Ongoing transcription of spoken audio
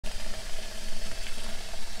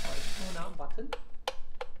one button.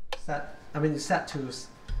 Set to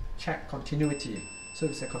check continuity. So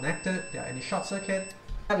if it's connected, there are any short circuit.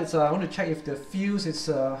 I want to check if the fuse is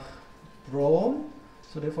blown,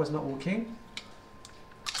 so therefore it's not working.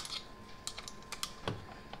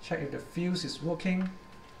 Check if the fuse is working.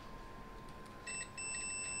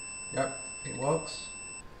 Yep, it works.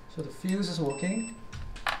 So the fuse is working.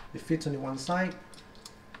 It fits only one side.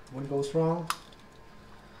 One goes wrong.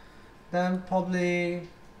 Then probably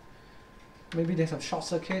maybe there's some short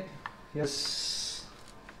circuit. Yes.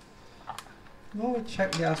 No,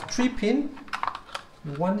 check. There are 3 pins.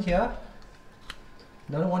 One here.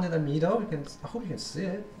 Another one in the middle. I hope you can see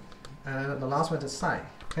it. And the last one at the side.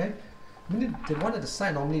 Okay. The one at the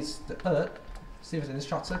side normally is the earth. See if there's any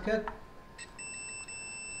short circuit.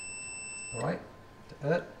 Alright, the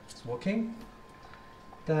earth is working.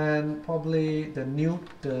 Then probably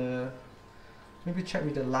maybe check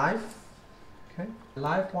with the live. Okay, the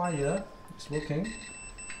live wire is working.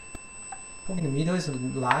 Probably in the middle is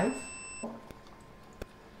live.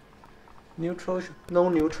 Neutral, no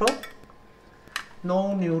neutral.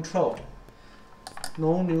 No neutral.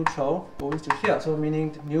 No neutral going to here, so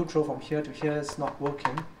meaning the neutral from here to here is not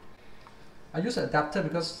working. I use an adapter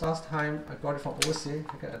because last time I got it from overseas.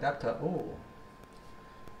 I get an adapter. Oh,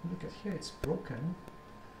 look at here, it's broken.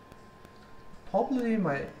 Probably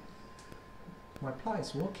my plug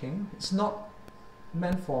is working. It's not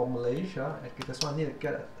meant for Malaysia. That's why I need to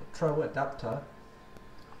get a travel adapter.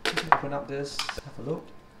 Let me open up this, have a look.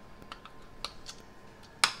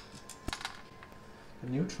 The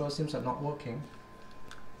neutral seems like not working.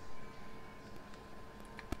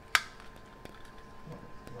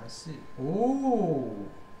 I see. Oh,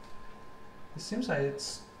 it seems like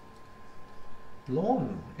it's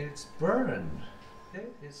blown. It's burned.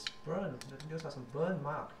 It is burned. There's some burn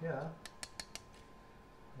mark here.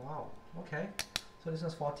 Wow. Okay. So this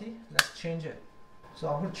one's 40. Let's change it. So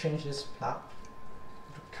I'm going to change this plug.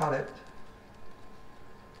 Cut it.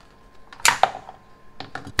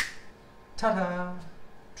 Ta-da!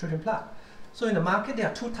 3-pin plug. So in the market, there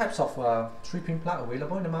are 2 types of 3-pin plug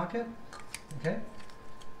available in the market. Okay.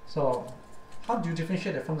 So how do you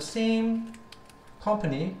differentiate it from the same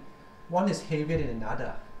company? One is heavier than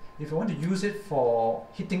another. If you want to use it for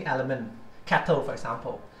heating element, kettle for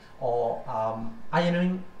example, or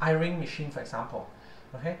ironing machine for example,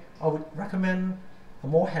 okay, I would recommend a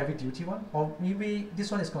more heavy duty one, or maybe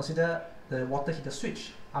this one is considered the water heater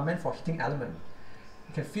switch, are meant for heating element.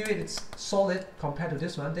 You can feel it's solid compared to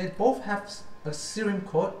this one. They both have a cerium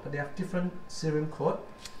coat, but they have different cerium coat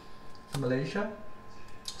in Malaysia.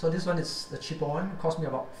 So this one is the cheaper one. It cost me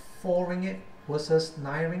about 4 ringgit versus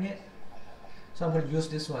 9 ringgit. So I'm going to use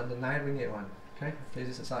this one, the 9 ringgit one. Okay, place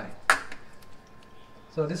this aside.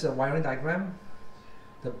 So this is a wiring diagram.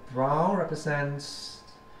 The brown represents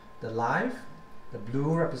the live, the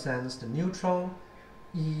blue represents the neutral,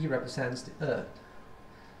 E represents the earth.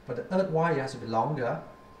 But the earth wire has to be longer,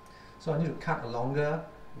 so I need to cut a longer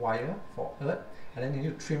wire for earth, and then you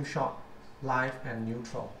need to trim short live and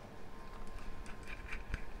neutral.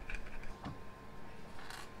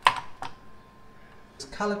 It's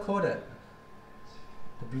color coded.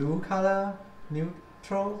 The blue color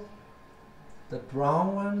neutral, the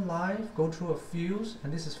brown one live go through a fuse,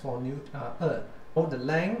 and this is for earth. Oh, the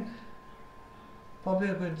length probably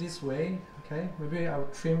I'll go this way. Okay, maybe I'll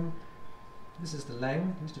trim. This is the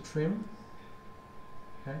length, need to trim.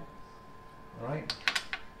 Okay, alright.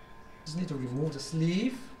 Just need to remove the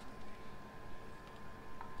sleeve.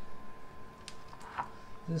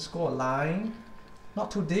 Then score a line,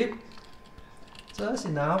 not too deep, just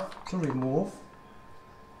enough to remove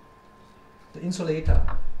the insulator.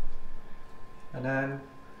 And then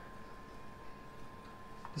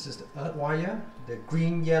this is the earth wire. The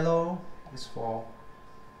green yellow is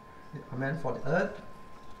meant for the earth.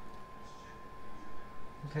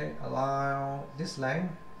 Okay, allow this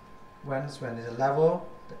length when it's a level,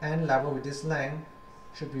 the end level with this length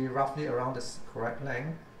should be roughly around the correct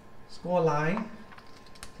length. Score a line,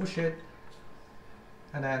 push it,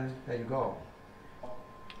 and then there you go.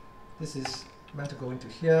 This is meant to go into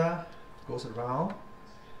here, goes around.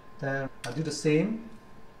 Then I'll do the same.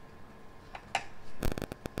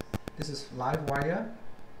 This is live wire.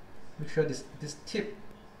 Make sure this tip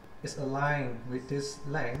is aligned with this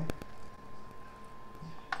length.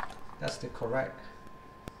 That's the correct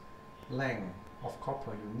length of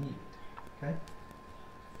copper you need. Okay.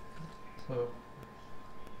 So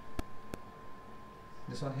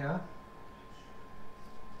this one here,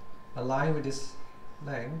 align with this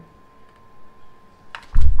length.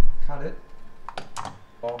 Cut it.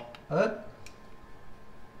 For earth,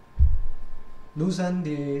 loosen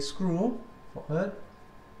the screw for earth.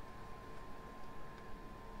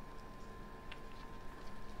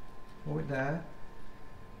 hold it there,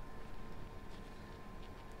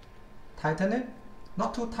 tighten it,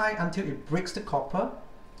 not too tight until it breaks the copper.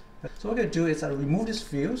 So what we're going to do is remove this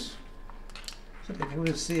fuse so that you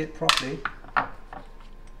will see it properly.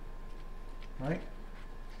 Right?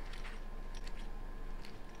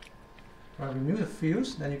 Right, remove the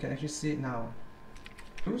fuse, then you can actually see it now.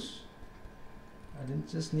 Fuse, and then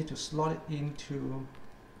just need to slot it into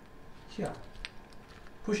here.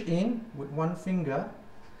 Push in with one finger,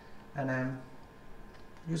 and then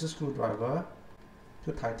use a screwdriver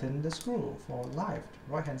to tighten the screw for live.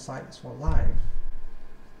 Right hand side is for live.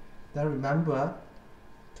 Then remember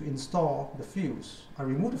to install the fuse. I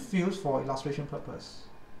remove the fuse for illustration purpose.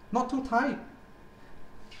 Not too tight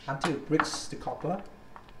until it breaks the copper.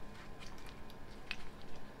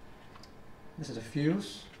 This is the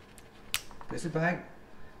fuse. Place it back.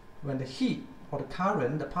 When the heat or the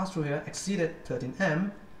current that passed through here exceeded 13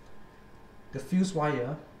 amp, the fuse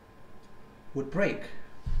wire would break.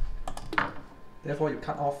 Therefore, you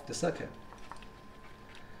cut off the circuit.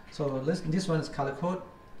 So this one is color code,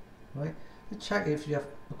 right? You check if you have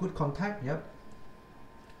a good contact. Yep.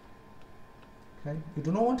 Okay. You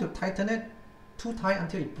do not want to tighten it too tight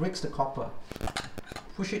until it breaks the copper.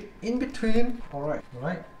 Push it in between. All right. All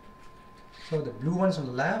right. So the blue one's on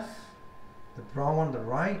the left, the brown one on the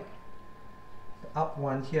right. The up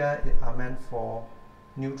one here are meant for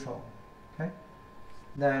neutral. Okay.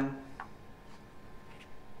 Then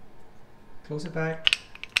close it back.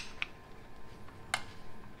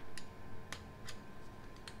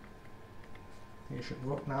 It should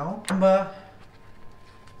work now. Remember,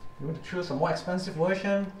 you want to choose a more expensive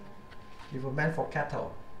version if it's meant for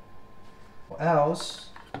kettle. Or else,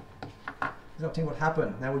 something would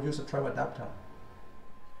happen. Then we'll use a travel adapter.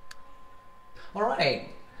 Alright,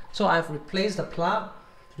 so I've replaced the plug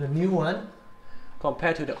to the new one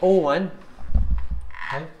compared to the old one.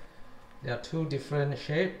 Okay, there are two different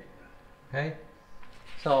shapes. Okay,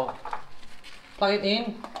 so plug it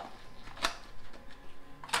in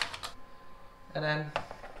and then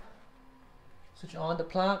switch on the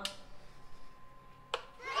plug.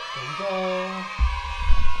 There we go.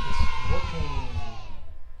 It's working.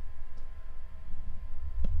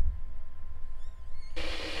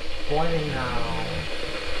 Boiling now.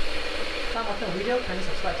 If you watching the video, kindly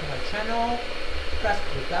subscribe to my channel. Press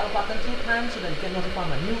the bell button 2 times so that you get notified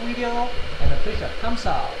my new video, and please a thumbs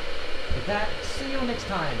up. With that, see you next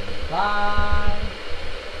time. Bye.